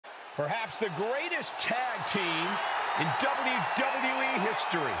Perhaps the greatest tag team in WWE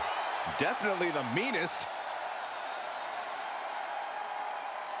history. Definitely the meanest.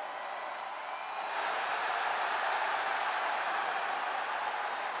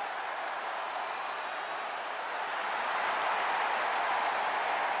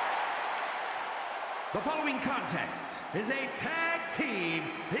 The following contest is a tag team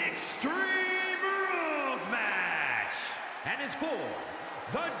Extreme Rules match and is for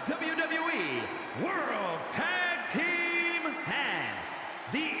the WWE World Tag Team and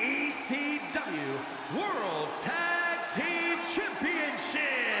the ECW World Tag Team Championships.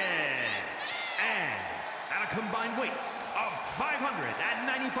 And at a combined weight of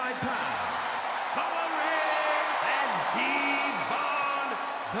 595 pounds, the Ring and Devon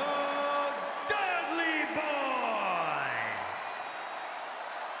the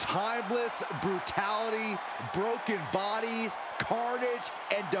Timeless brutality, broken bodies, carnage,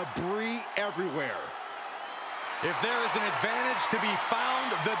 and debris everywhere. If there is an advantage to be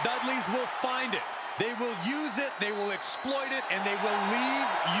found, the Dudleys will find it. They will use it, they will exploit it, and they will leave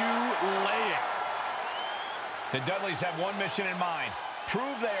you laying. The Dudleys have one mission in mind: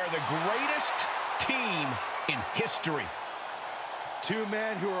 prove they are the greatest team in history. Two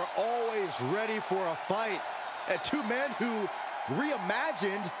men who are always ready for a fight, and two men who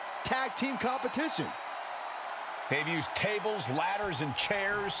reimagined tag team competition. They've used tables, ladders, and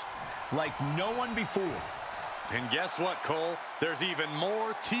chairs like no one before. And guess what, Cole? There's even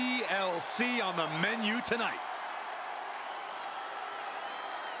more TLC on the menu tonight.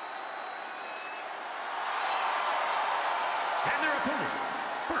 And their opponents,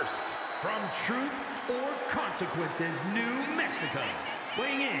 first, from Truth or Consequences, New Mexico,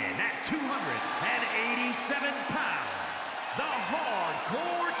 weighing in at 287 pounds, the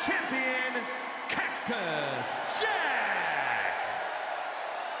Hardcore Champion, Cactus Jack!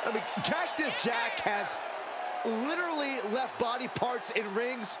 I mean, Cactus Jack has literally left body parts in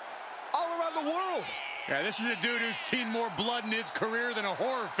rings all around the world. Yeah, this is a dude who's seen more blood in his career than a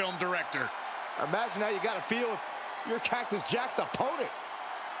horror film director. Imagine how you gotta feel if you're Cactus Jack's opponent.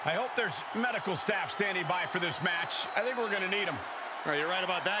 I hope there's medical staff standing by for this match. I think we're gonna need them. All right, you're right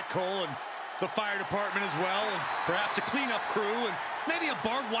about that, Cole, and the fire department as well, and perhaps a cleanup crew, and maybe a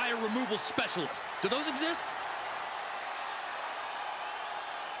barbed wire removal specialist. Do those exist?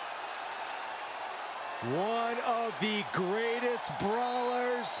 One of the greatest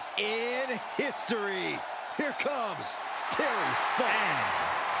brawlers in history. Here comes Terry Funk. And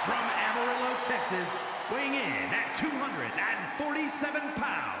from Amarillo, Texas, weighing in at 247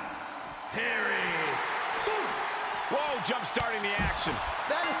 pounds, Terry Funk. Whoa, jump-starting the action.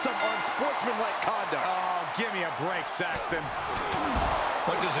 That is some unsportsmanlike conduct. Oh, give me a break, Saxton.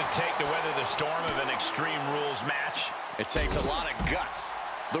 What does it take to weather the storm of an Extreme Rules match? It takes a lot of guts.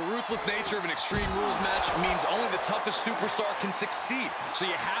 The ruthless nature of an Extreme Rules match means only the toughest superstar can succeed. So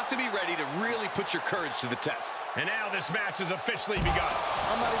you have to be ready to really put your courage to the test. And now this match has officially begun.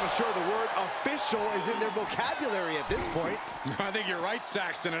 I'm not even sure the word official is in their vocabulary at this point. I think you're right,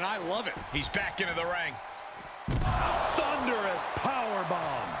 Saxton, and I love it. He's back into the ring. Thunderous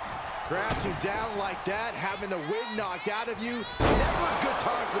powerbomb. Crashing down like that, having the wind knocked out of you, never a good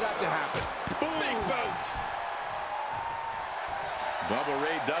time for that to happen. Boom. Big boot. Bubba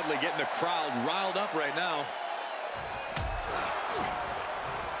Ray Dudley getting the crowd riled up right now.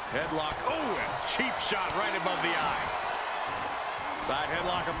 Headlock. Oh, a cheap shot right above the eye. Side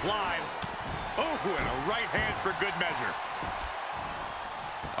headlock applied. Oh, and a right hand for good measure.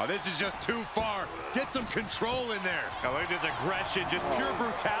 Oh, this is just too far. Get some control in there. Oh, look at his aggression, just pure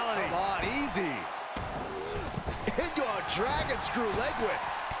brutality. Come on, easy. Into a dragon screw leg whip.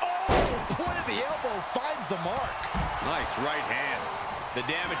 Oh, point of the elbow finds the mark. Nice right hand. The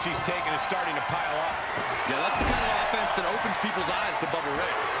damage he's taken is starting to pile up. Yeah, that's the kind of offense that opens people's eyes to Bubba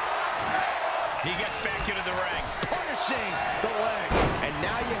Ray. He gets back into the ring. Punishing the leg. And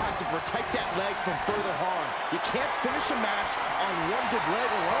now you have to protect that leg from further harm. You can't finish a match on one good leg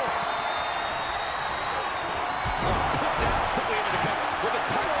alone. Put down quickly into the cover with the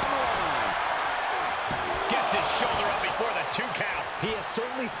title on the line. Gets his shoulder up before the 2 count. He is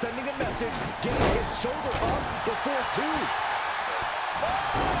certainly sending a message, getting his shoulder up before 2.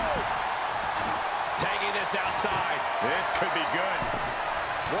 Oh! Tagging this outside. This could be good.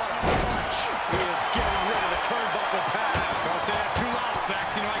 What a punch. He is getting rid of the turnbuckle pad. Don't say that too loud, Sax.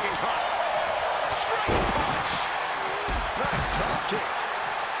 You know I get caught. Straight punch. Nice drop kick.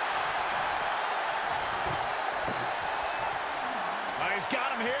 He's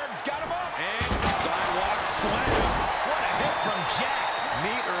got him here. He's got him up. And sidewalk slam. What a hit from Jack.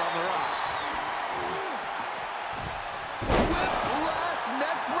 Meter on the rocks. Whiplash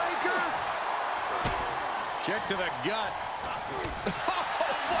neck breaker. right to the gut.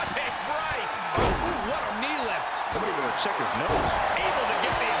 What a right! Oh, what a knee lift! Somebody gonna check his nose. Able to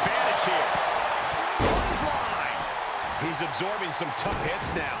get the advantage here. Clothesline. He's absorbing some tough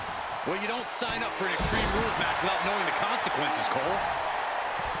hits now. Well, you don't sign up for an Extreme Rules match without knowing the consequences, Cole.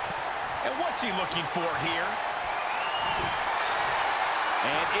 And what's he looking for here?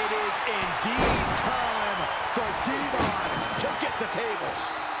 And it is indeed time for Devon to get the tables.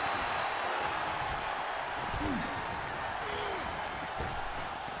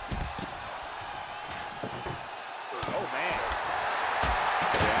 Oh, man.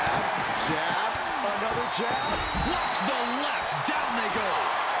 Jab, jab, another jab. Watch the left. Down they go.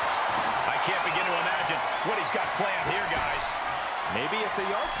 I can't begin to imagine what he's got planned here, guys. Maybe it's a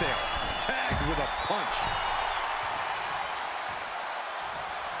yard sale. Tagged with a punch.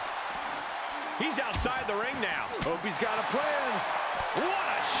 He's outside the ring now. Hope he's got a plan. What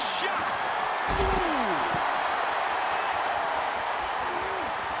a shot! Ooh.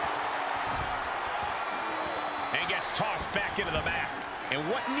 And gets tossed back into the mat. And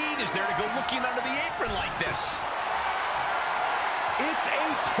what need is there to go looking under the apron like this? It's a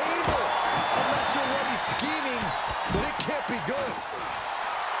table. I'm not sure what he's scheming, but it can't be good.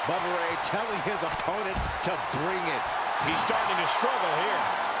 Bubba Ray telling his opponent to bring it. He's starting to struggle here.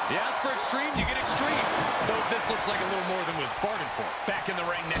 You ask for extreme, you get extreme. Though this looks like a little more than was bargained for. Back in the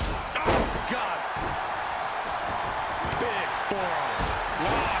ring now. Oh, God. Big forearm.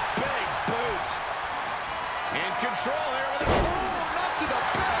 Ah, big boot. In control here with a... Oh, not to the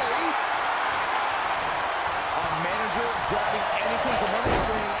belly. A manager grabbing anything from under the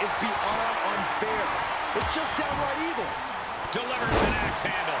ring is beyond unfair. It's just downright evil. Delivers an axe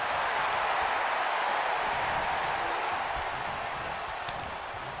handle.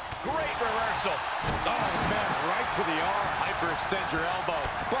 Great reversal. Oh, man, right to the arm. Hyperextend your elbow.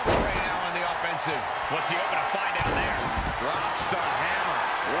 Bubba Ray now on the offensive. What's he hoping to find out there? Drops the hammer.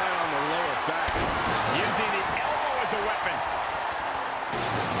 Right on the lower back. Using the elbow as a weapon.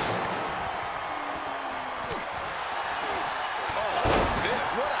 Oh, this,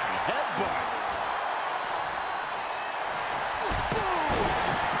 what a headbutt. Boom!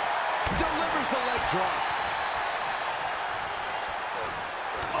 Delivers the leg drop.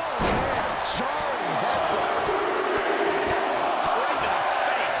 Oh, man, jarring headbutt. Right to the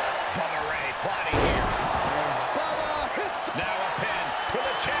face. Bubba Ray plotting here. And Bubba hits. Now a pin for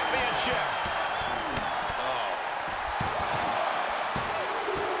the championship.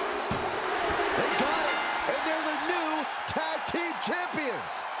 They got it, and they're the new tag team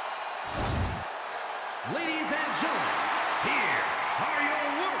champions. Ladies and gentlemen, here are your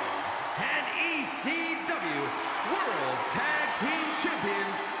World and ECW World Tag Team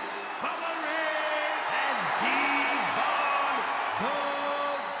Champions, Bubba Ray and Devon, the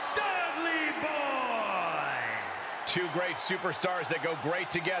Dudley Boys. Two great superstars that go great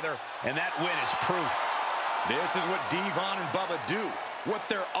together, and that win is proof. This is what Devon and Bubba do. What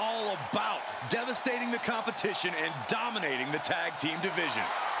they're all about. Devastating the competition and dominating the tag team division.